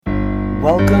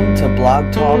Welcome to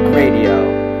Blog Talk Radio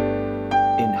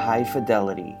in high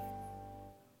fidelity.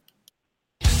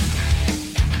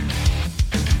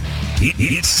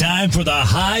 It's time for the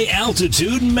High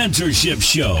Altitude Mentorship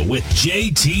Show with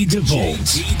JT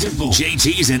DeVolt.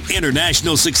 JT is an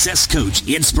international success coach,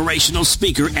 inspirational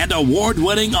speaker, and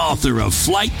award-winning author of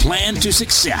Flight Plan to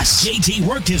Success. JT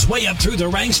worked his way up through the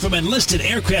ranks from enlisted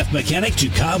aircraft mechanic to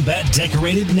combat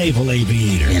decorated naval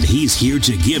aviator. And he's here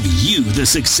to give you the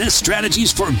success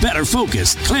strategies for better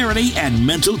focus, clarity, and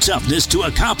mental toughness to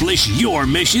accomplish your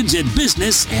missions in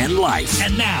business and life.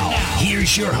 And now,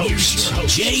 here's your host,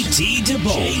 JT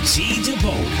DeVolt.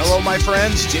 Hello, my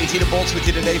friends. JT DeVolt with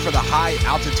you today for the High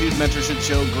Altitude Mentorship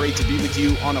Show. Great to be with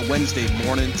you on a Wednesday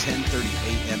morning,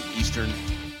 10:30 a.m. Eastern.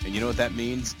 And you know what that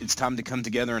means? It's time to come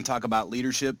together and talk about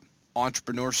leadership,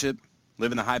 entrepreneurship,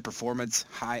 living a high-performance,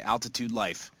 high-altitude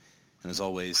life. And as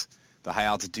always, the High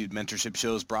Altitude Mentorship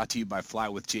Show is brought to you by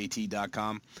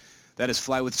flywithjt.com. That is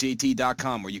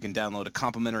flywithjt.com, where you can download a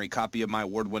complimentary copy of my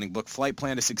award-winning book, Flight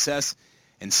Plan to Success,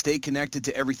 and stay connected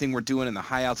to everything we're doing in the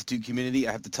high-altitude community.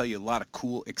 I have to tell you a lot of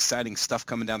cool, exciting stuff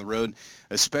coming down the road,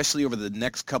 especially over the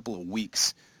next couple of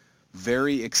weeks.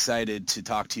 Very excited to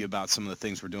talk to you about some of the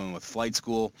things we're doing with Flight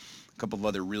School, a couple of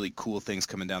other really cool things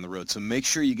coming down the road. So make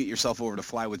sure you get yourself over to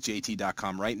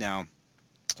flywithjt.com right now.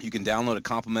 You can download a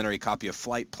complimentary copy of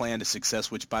Flight Plan to Success,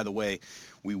 which, by the way,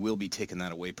 we will be taking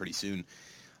that away pretty soon.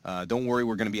 Don't worry,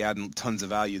 we're going to be adding tons of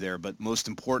value there. But most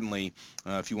importantly,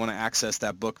 if you want to access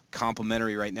that book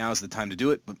complimentary right now is the time to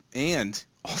do it. And,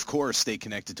 of course, stay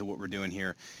connected to what we're doing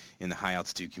here in the high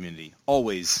altitude community.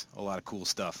 Always a lot of cool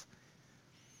stuff.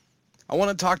 I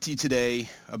want to talk to you today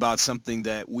about something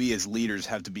that we as leaders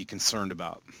have to be concerned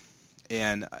about.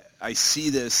 And I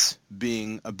see this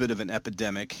being a bit of an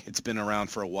epidemic. It's been around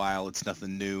for a while. It's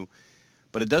nothing new.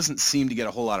 But it doesn't seem to get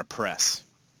a whole lot of press.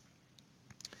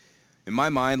 In my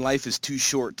mind, life is too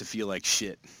short to feel like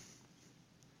shit.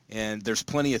 And there's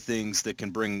plenty of things that can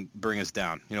bring us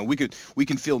down. You know, we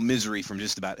can feel misery from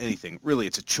just about anything. Really,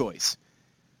 it's a choice.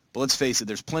 But let's face it,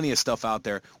 there's plenty of stuff out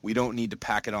there. We don't need to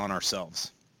pack it on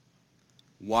ourselves.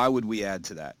 Why would we add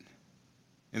to that?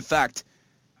 In fact,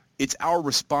 it's our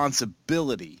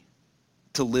responsibility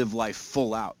to live life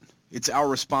full out. It's our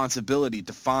responsibility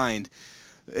to find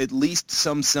at least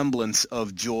some semblance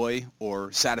of joy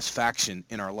or satisfaction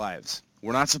in our lives.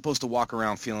 We're not supposed to walk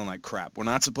around feeling like crap. We're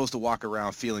not supposed to walk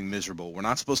around feeling miserable. We're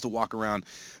not supposed to walk around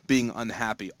being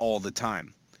unhappy all the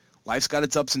time. Life's got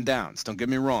its ups and downs. Don't get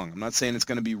me wrong. I'm not saying it's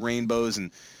going to be rainbows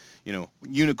and,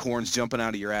 unicorns jumping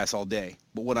out of your ass all day.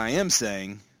 But what I am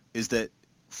saying is that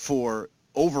for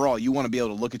overall, you want to be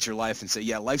able to look at your life and say,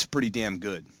 yeah, life's pretty damn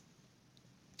good.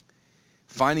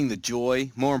 Finding the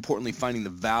joy, more importantly, finding the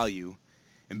value,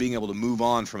 and being able to move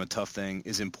on from a tough thing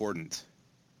is important.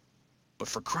 But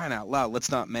for crying out loud,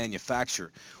 let's not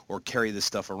manufacture or carry this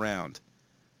stuff around.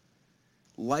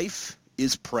 Life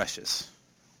is precious.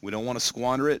 We don't want to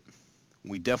squander it.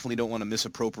 We definitely don't want to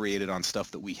misappropriate it on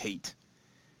stuff that we hate.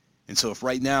 And so if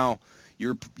right now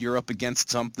you're up against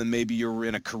something, maybe you're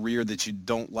in a career that you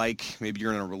don't like, maybe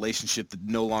you're in a relationship that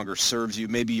no longer serves you,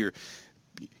 maybe you're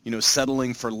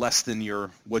settling for less than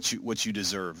what you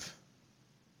deserve.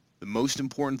 The most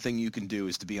important thing you can do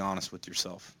is to be honest with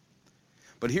yourself.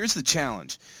 But here's the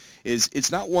challenge,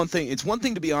 it's not one thing. It's one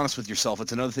thing to be honest with yourself.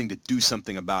 It's another thing to do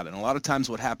something about it. And a lot of times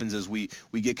what happens is we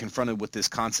get confronted with this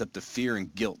concept of fear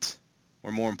and guilt,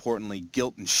 or more importantly,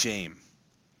 guilt and shame.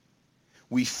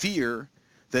 We fear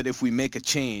that if we make a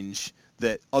change,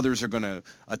 that others are going to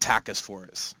attack us for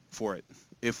it.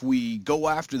 If we go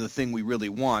after the thing we really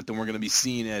want, then we're going to be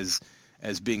seen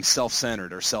as being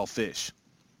self-centered or selfish.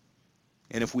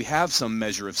 And if we have some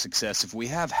measure of success, if we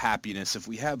have happiness, if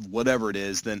we have whatever it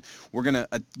is, then we're going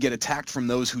to get attacked from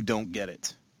those who don't get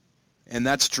it. And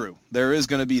that's true. There is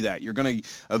going to be that.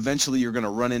 Eventually you're going to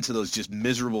run into those just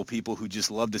miserable people who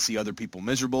just love to see other people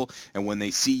miserable. And when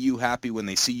they see you happy, when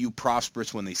they see you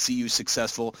prosperous, when they see you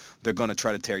successful, they're going to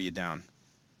try to tear you down.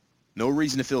 No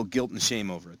reason to feel guilt and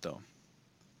shame over it, though.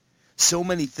 So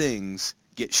many things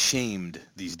get shamed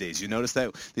these days. You notice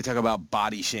that? They talk about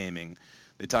body shaming.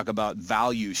 They talk about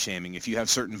value shaming. If you have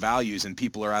certain values and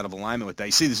people are out of alignment with that,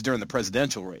 you see this during the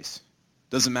presidential race.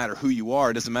 Doesn't matter who you are.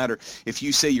 It doesn't matter if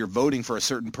you say you're voting for a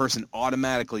certain person,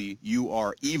 automatically you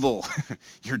are evil.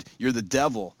 You're the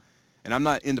devil. And I'm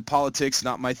not into politics,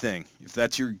 not my thing. If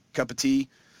that's your cup of tea,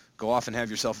 go off and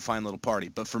have yourself a fine little party.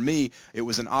 But for me, it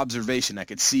was an observation I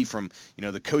could see from,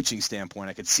 the coaching standpoint.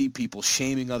 I could see people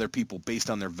shaming other people based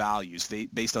on their values,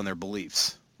 based on their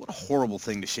beliefs. What a horrible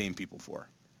thing to shame people for.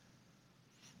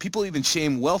 People even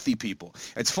shame wealthy people.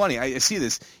 It's funny. I see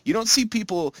this. You don't see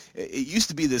people. It used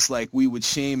to be this, like, we would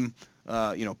shame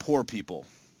poor people,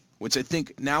 which I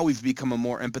think now we've become a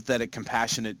more empathetic,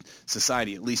 compassionate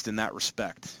society, at least in that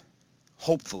respect.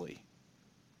 Hopefully.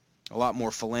 A lot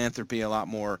more philanthropy, a lot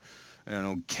more,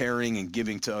 caring and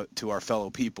giving to our fellow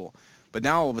people. But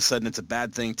now all of a sudden it's a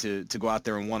bad thing to go out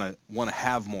there and want to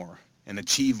have more and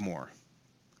achieve more.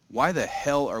 Why the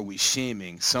hell are we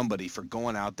shaming somebody for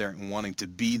going out there and wanting to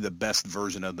be the best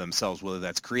version of themselves, whether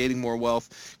that's creating more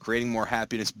wealth, creating more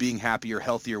happiness, being happier,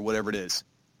 healthier, whatever it is?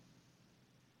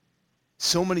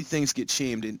 So many things get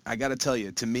shamed, and I got to tell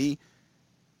you, to me,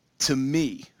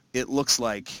 it looks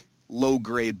like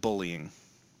low-grade bullying.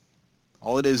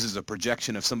 All it is a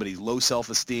projection of somebody's low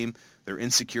self-esteem, their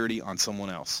insecurity on someone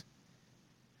else.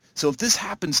 So if this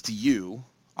happens to you,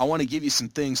 I want to give you some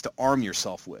things to arm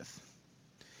yourself with.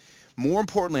 More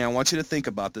importantly, I want you to think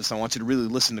about this. I want you to really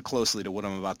listen closely to what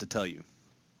I'm about to tell you.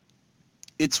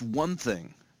 It's one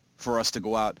thing for us to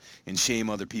go out and shame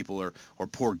other people or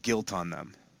pour guilt on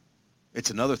them. It's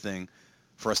another thing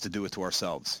for us to do it to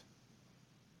ourselves.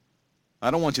 I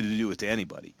don't want you to do it to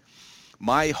anybody.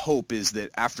 My hope is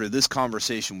that after this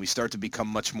conversation, we start to become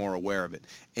much more aware of it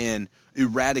and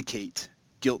eradicate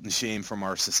guilt and shame from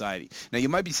our society. Now, you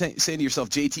might be saying to yourself,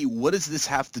 JT, what does this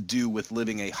have to do with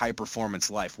living a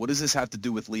high-performance life? What does this have to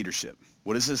do with leadership?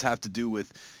 What does this have to do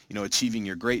with, achieving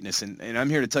your greatness? And I'm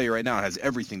here to tell you right now, it has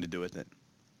everything to do with it.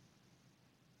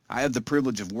 I have the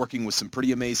privilege of working with some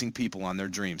pretty amazing people on their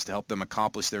dreams to help them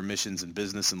accomplish their missions in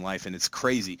business and life. And it's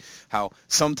crazy how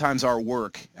sometimes our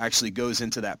work actually goes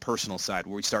into that personal side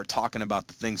where we start talking about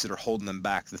the things that are holding them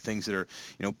back, the things that are,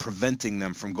 preventing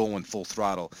them from going full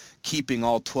throttle, keeping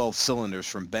all 12 cylinders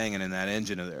from banging in that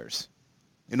engine of theirs.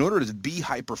 In order to be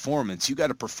high performance, you got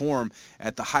to perform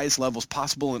at the highest levels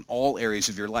possible in all areas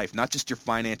of your life, not just your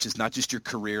finances, not just your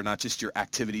career, not just your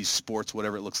activities, sports,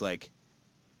 whatever it looks like.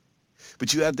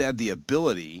 But you have to have the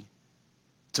ability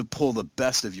to pull the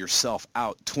best of yourself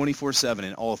out 24/7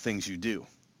 in all things you do.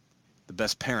 The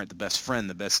best parent, the best friend,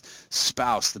 the best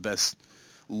spouse, the best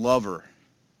lover,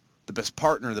 the best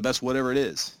partner, the best whatever it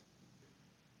is.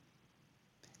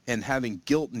 And having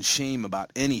guilt and shame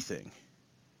about anything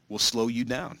will slow you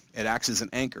down. It acts as an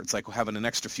anchor. It's like having an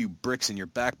extra few bricks in your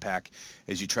backpack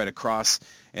as you try to cross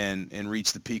and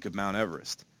reach the peak of Mount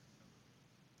Everest.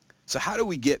 So how do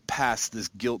we get past this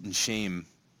guilt and shame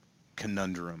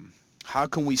conundrum? How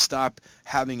can we stop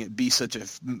having it be such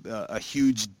a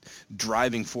huge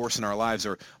driving force in our lives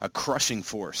or a crushing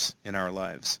force in our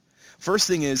lives? First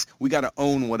thing is we got to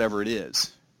own whatever it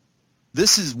is.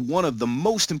 This is one of the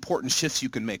most important shifts you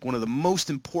can make, one of the most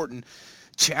important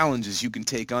challenges you can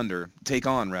take on,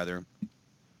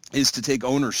 is to take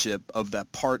ownership of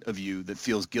that part of you that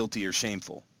feels guilty or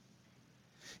shameful.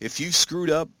 If you screwed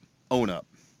up, own up.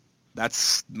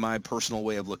 That's my personal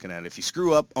way of looking at it. If you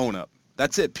screw up, own up.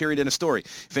 That's it, period, end of story.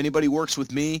 If anybody works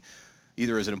with me,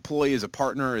 either as an employee, as a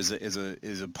partner, as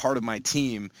a part of my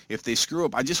team, if they screw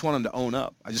up, I just want them to own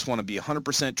up. I just want to be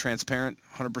 100% transparent,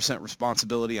 100%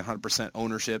 responsibility, 100%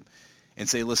 ownership, and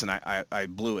say, listen, I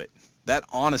blew it. That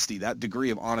honesty, that degree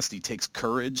of honesty takes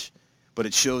courage, but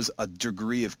it shows a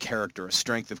degree of character, a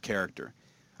strength of character.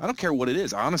 I don't care what it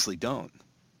is. I honestly don't.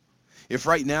 If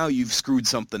right now you've screwed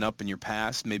something up in your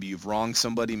past, maybe you've wronged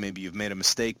somebody, maybe you've made a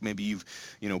mistake, maybe you've,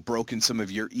 broken some of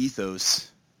your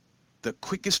ethos, the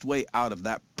quickest way out of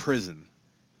that prison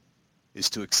is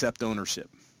to accept ownership,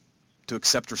 to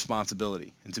accept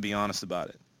responsibility, and to be honest about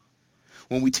it.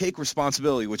 When we take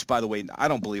responsibility, which, by the way, I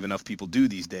don't believe enough people do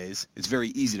these days, it's very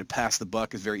easy to pass the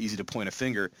buck, it's very easy to point a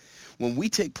finger. When we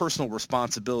take personal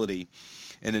responsibility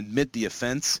and admit the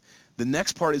offense, the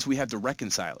next part is we have to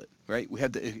reconcile it, right? We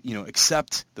have to,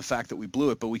 accept the fact that we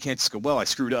blew it, but we can't just go, well, I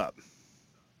screwed up.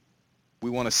 We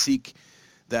want to seek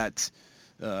that,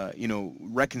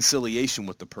 reconciliation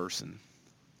with the person.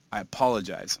 I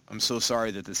apologize. I'm so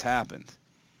sorry that this happened.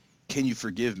 Can you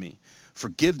forgive me?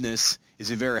 Forgiveness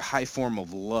is a very high form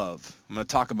of love. I'm going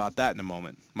to talk about that in a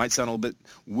moment. Might sound a little bit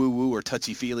woo-woo or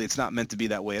touchy-feely. It's not meant to be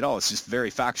that way at all. It's just very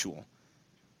factual.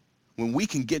 When we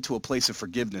can get to a place of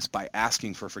forgiveness by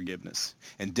asking for forgiveness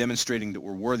and demonstrating that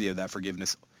we're worthy of that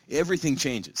forgiveness, everything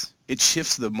changes. It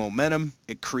shifts the momentum.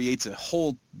 It creates a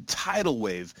whole tidal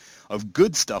wave of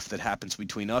good stuff that happens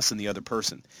between us and the other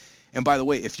person. And by the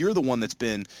way, if you're the one that's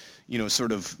been,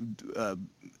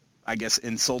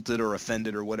 insulted or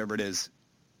offended or whatever it is,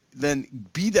 then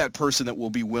be that person that will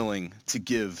be willing to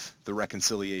give the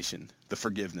reconciliation, the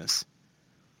forgiveness.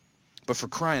 But for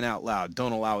crying out loud,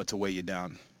 don't allow it to weigh you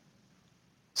down.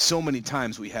 So many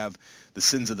times we have the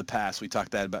sins of the past. We talk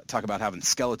about having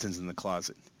skeletons in the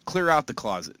closet. Clear out the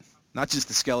closet. Not just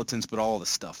the skeletons, but all the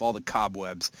stuff, all the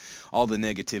cobwebs, all the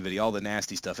negativity, all the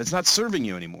nasty stuff. It's not serving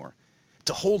you anymore.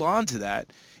 To hold on to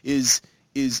that is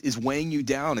weighing you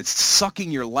down. It's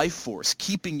sucking your life force,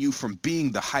 keeping you from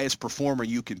being the highest performer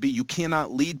you can be. You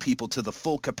cannot lead people to the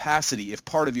full capacity if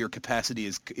part of your capacity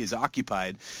is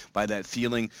occupied by that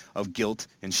feeling of guilt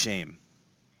and shame.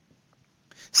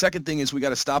 Second thing is we got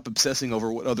to stop obsessing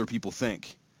over what other people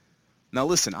think. Now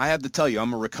listen, I have to tell you,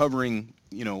 I'm a recovering,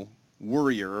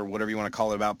 worrier or whatever you want to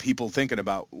call it, about people thinking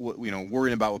about,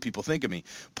 worrying about what people think of me.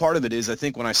 Part of it is I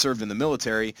think when I served in the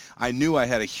military, I knew I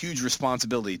had a huge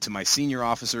responsibility to my senior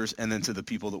officers and then to the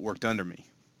people that worked under me.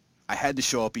 I had to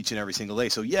show up each and every single day.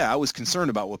 So yeah, I was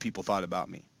concerned about what people thought about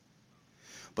me.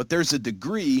 But there's a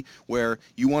degree where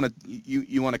you want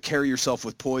to carry yourself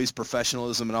with poise,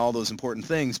 professionalism, and all those important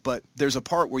things, but there's a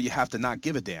part where you have to not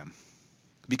give a damn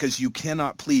because you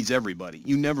cannot please everybody.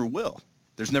 You never will.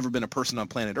 There's never been a person on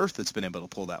planet Earth that's been able to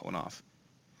pull that one off.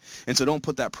 And so don't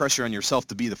put that pressure on yourself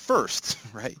to be the first,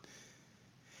 right?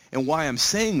 And why I'm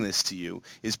saying this to you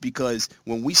is because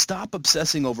when we stop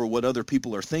obsessing over what other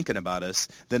people are thinking about us,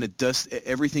 then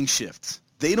everything shifts.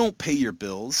 They don't pay your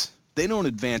bills. They don't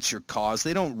advance your cause.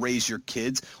 They don't raise your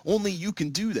kids. Only you can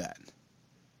do that.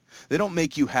 They don't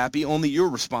make you happy. Only you're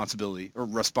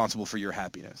responsible for your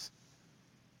happiness.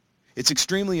 It's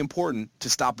extremely important to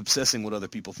stop obsessing what other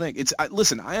people think.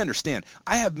 Listen, I understand.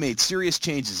 I have made serious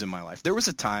changes in my life. There was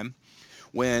a time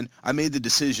when I made the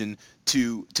decision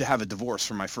to have a divorce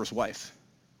from my first wife.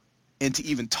 And to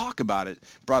even talk about it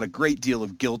brought a great deal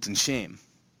of guilt and shame.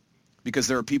 Because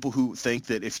there are people who think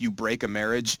that if you break a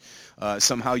marriage,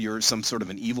 somehow you're some sort of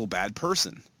an evil, bad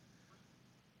person.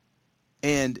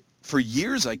 And for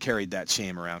years I carried that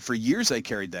shame around. For years I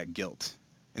carried that guilt.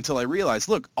 Until I realized,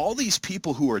 look, all these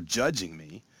people who are judging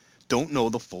me don't know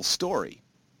the full story.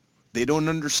 They don't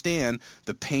understand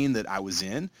the pain that I was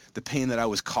in, the pain that I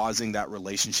was causing that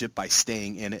relationship by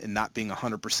staying in it and not being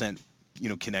 100%,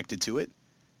 connected to it.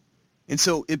 And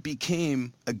so it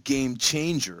became a game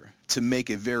changer to make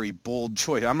a very bold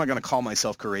choice. I'm not going to call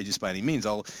myself courageous by any means.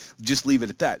 I'll just leave it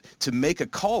at that. To make a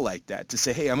call like that, to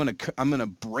say, hey, I'm going to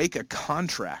break a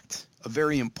contract, a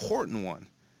very important one,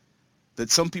 that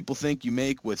some people think you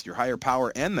make with your higher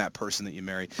power and that person that you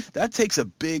marry, that's a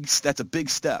big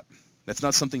step. That's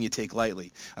not something you take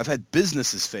lightly. I've had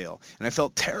businesses fail, and I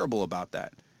felt terrible about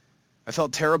that. I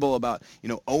felt terrible about,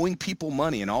 owing people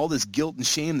money and all this guilt and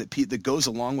shame that goes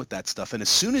along with that stuff. And as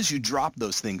soon as you drop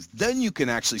those things, then you can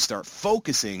actually start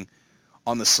focusing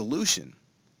on the solution.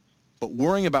 But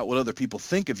worrying about what other people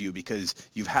think of you because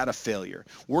you've had a failure,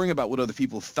 worrying about what other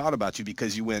people thought about you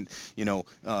because you went,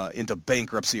 into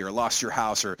bankruptcy or lost your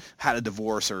house or had a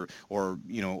divorce or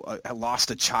lost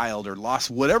a child or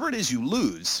lost whatever it is you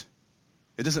lose,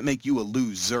 it doesn't make you a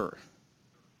loser.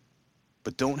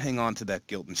 But don't hang on to that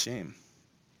guilt and shame.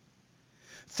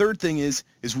 Third thing is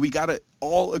we got to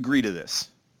all agree to this.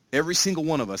 Every single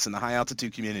one of us in the high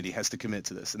altitude community has to commit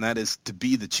to this, and that is to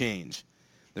be the change.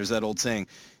 There's that old saying,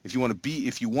 if you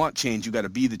want change, you got to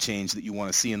be the change that you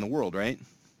want to see in the world, right?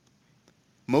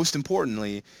 Most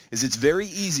importantly is it's very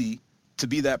easy to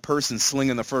be that person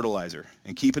slinging the fertilizer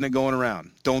and keeping it going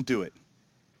around. Don't do it.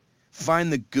 Find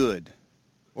the good,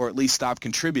 or at least stop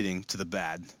contributing to the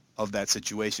bad of that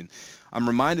situation. I'm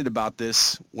reminded about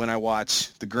this when I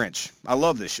watch The Grinch. I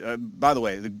love this. By the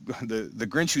way, the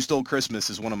Grinch Who Stole Christmas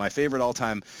is one of my favorite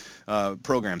all-time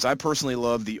programs. I personally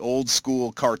love the old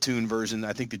school cartoon version.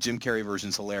 I think the Jim Carrey version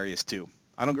is hilarious too.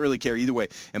 I don't really care either way.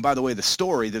 And by the way, the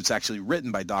story that's actually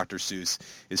written by Dr. Seuss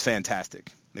is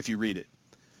fantastic if you read it.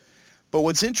 But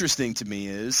what's interesting to me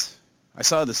is I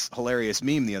saw this hilarious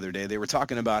meme the other day. They were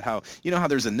talking about how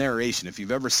there's a narration. If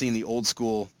you've ever seen the old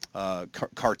school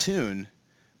cartoon,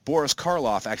 Boris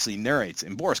Karloff actually narrates.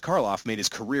 And Boris Karloff made his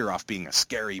career off being a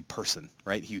scary person,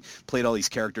 right? He played all these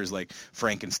characters like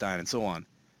Frankenstein and so on.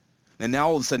 And now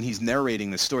all of a sudden he's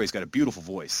narrating this story. He's got a beautiful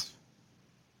voice.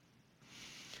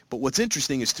 But what's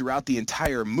interesting is throughout the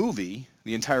entire movie,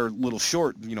 the entire little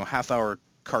short, half-hour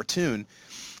cartoon,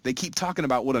 they keep talking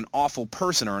about what an awful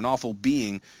person or an awful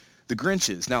being the Grinch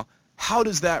is. Now, how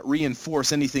does that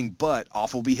reinforce anything but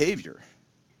awful behavior?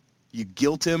 You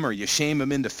guilt him or you shame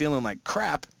him into feeling like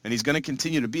crap, and he's going to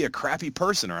continue to be a crappy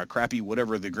person or a crappy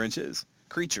whatever the Grinch is,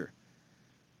 creature.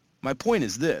 My point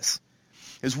is this,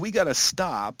 is we got to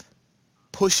stop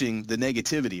pushing the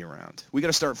negativity around. We got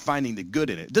to start finding the good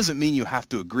in it. It doesn't mean you have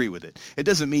to agree with it. It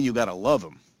doesn't mean you got to love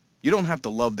him. You don't have to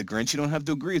love the Grinch. You don't have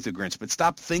to agree with the Grinch, but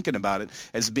stop thinking about it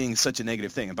as being such a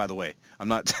negative thing. And by the way, I'm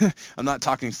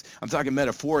talking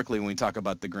metaphorically when we talk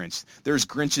about the Grinch. There's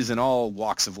Grinches in all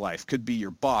walks of life. Could be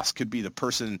your boss, could be the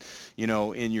person,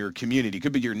 in your community,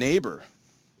 could be your neighbor,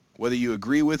 Whether you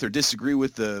agree with or disagree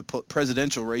with the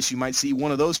presidential race, you might see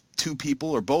one of those two people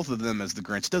or both of them as the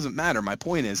Grinch. Doesn't matter. My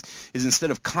point is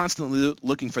instead of constantly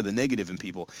looking for the negative in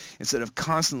people, instead of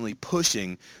constantly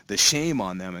pushing the shame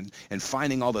on them and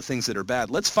finding all the things that are bad,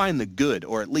 let's find the good,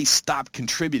 or at least stop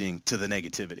contributing to the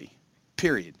negativity.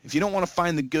 Period. If you don't want to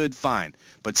find the good, fine.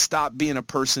 But stop being a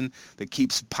person that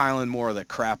keeps piling more of that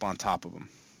crap on top of them.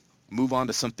 Move on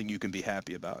to something you can be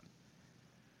happy about.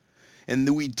 And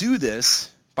we do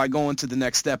this by going to the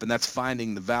next step, and that's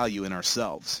finding the value in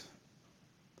ourselves.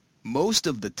 Most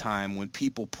of the time when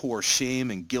people pour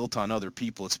shame and guilt on other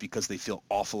people, it's because they feel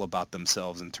awful about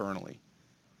themselves internally.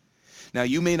 Now,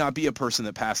 you may not be a person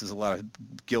that passes a lot of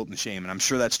guilt and shame, and I'm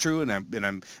sure that's true, and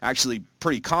I'm actually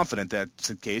pretty confident that's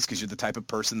the case, because you're the type of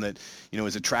person that,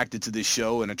 is attracted to this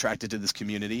show and attracted to this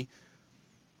community.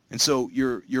 And so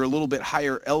you're a little bit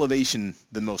higher elevation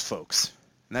than most folks.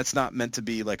 And that's not meant to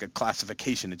be like a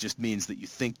classification. It just means that you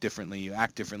think differently, you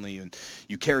act differently, and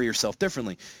you carry yourself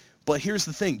differently. But here's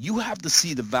the thing. You have to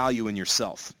see the value in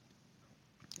yourself.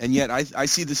 And yet I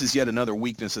see this as yet another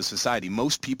weakness of society.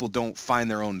 Most people don't find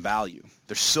their own value.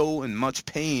 They're so in much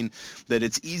pain that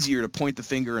it's easier to point the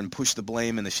finger and push the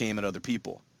blame and the shame at other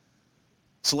people.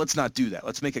 So let's not do that.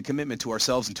 Let's make a commitment to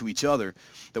ourselves and to each other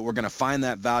that we're going to find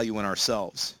that value in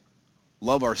ourselves.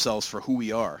 Love ourselves for who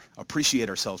we are. Appreciate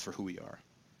ourselves for who we are.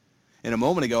 And a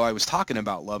moment ago, I was talking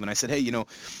about love, and I said, hey,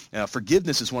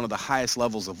 forgiveness is one of the highest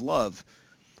levels of love.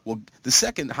 Well, the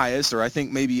second highest, or I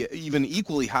think maybe even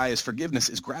equally high as forgiveness,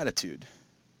 is gratitude.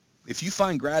 If you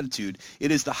find gratitude,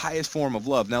 it is the highest form of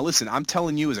love. Now, listen, I'm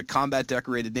telling you as a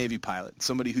combat-decorated Navy pilot,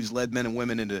 somebody who's led men and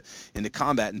women into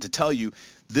combat, and to tell you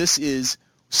this is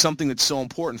something that's so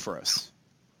important for us.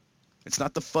 It's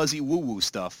not the fuzzy woo-woo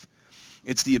stuff.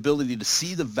 It's the ability to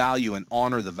see the value and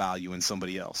honor the value in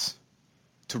somebody else,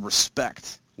 to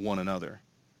respect one another.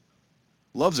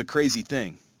 Love's a crazy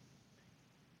thing.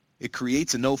 It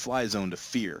creates a no-fly zone to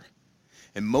fear.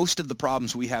 And most of the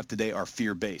problems we have today are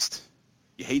fear-based.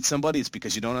 You hate somebody, it's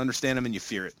because you don't understand them and you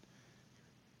fear it.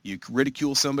 You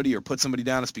ridicule somebody or put somebody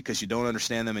down, it's because you don't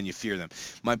understand them and you fear them.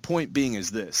 My point being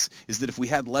is this, is that if we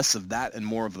had less of that and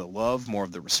more of the love, more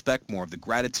of the respect, more of the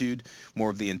gratitude, more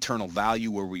of the internal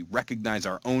value where we recognize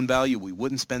our own value, we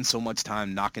wouldn't spend so much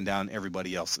time knocking down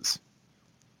everybody else's.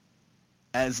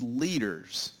 As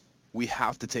leaders, we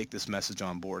have to take this message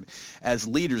on board. As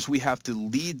leaders, we have to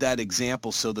lead that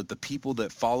example so that the people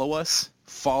that follow us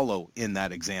follow in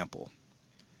that example.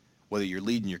 Whether you're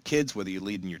leading your kids, whether you're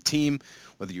leading your team,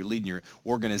 whether you're leading your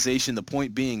organization, the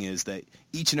point being is that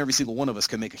each and every single one of us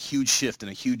can make a huge shift and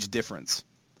a huge difference.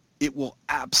 It will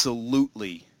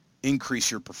absolutely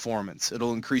increase your performance.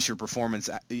 It'll increase your performance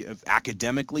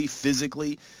academically,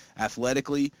 physically,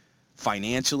 athletically,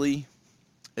 financially.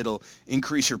 It'll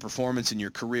increase your performance in your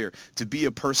career to be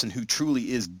a person who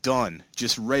truly is done,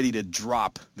 just ready to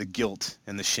drop the guilt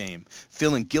and the shame,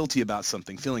 feeling guilty about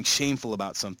something, feeling shameful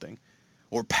about something,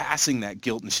 or passing that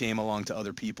guilt and shame along to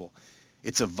other people.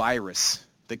 It's a virus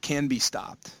that can be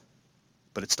stopped,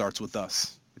 but it starts with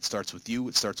us. It starts with you.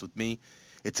 It starts with me.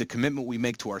 It's a commitment we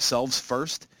make to ourselves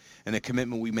first, and a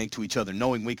commitment we make to each other,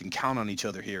 knowing we can count on each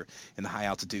other here in the high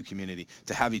altitude community,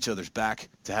 to have each other's back,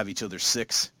 to have each other's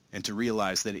six, and to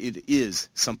realize that it is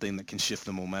something that can shift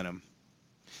the momentum.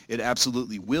 It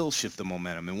absolutely will shift the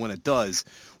momentum. And when it does,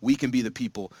 we can be the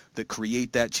people that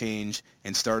create that change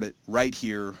and start it right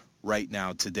here, right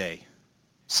now, today.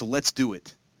 So let's do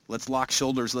it. Let's lock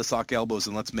shoulders, let's lock elbows,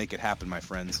 and let's make it happen, my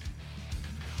friends.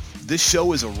 This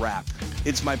show is a wrap.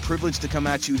 It's my privilege to come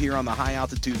at you here on the High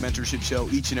Altitude Mentorship Show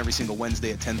each and every single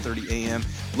Wednesday at 10:30 a.m.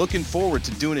 Looking forward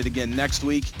to doing it again next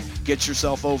week. Get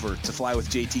yourself over to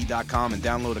flywithjt.com and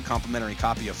download a complimentary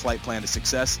copy of Flight Plan to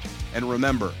Success. And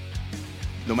remember,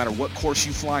 no matter what course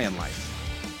you fly in life,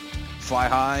 fly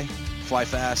high, fly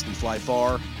fast, and fly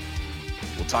far.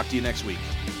 We'll talk to you next week.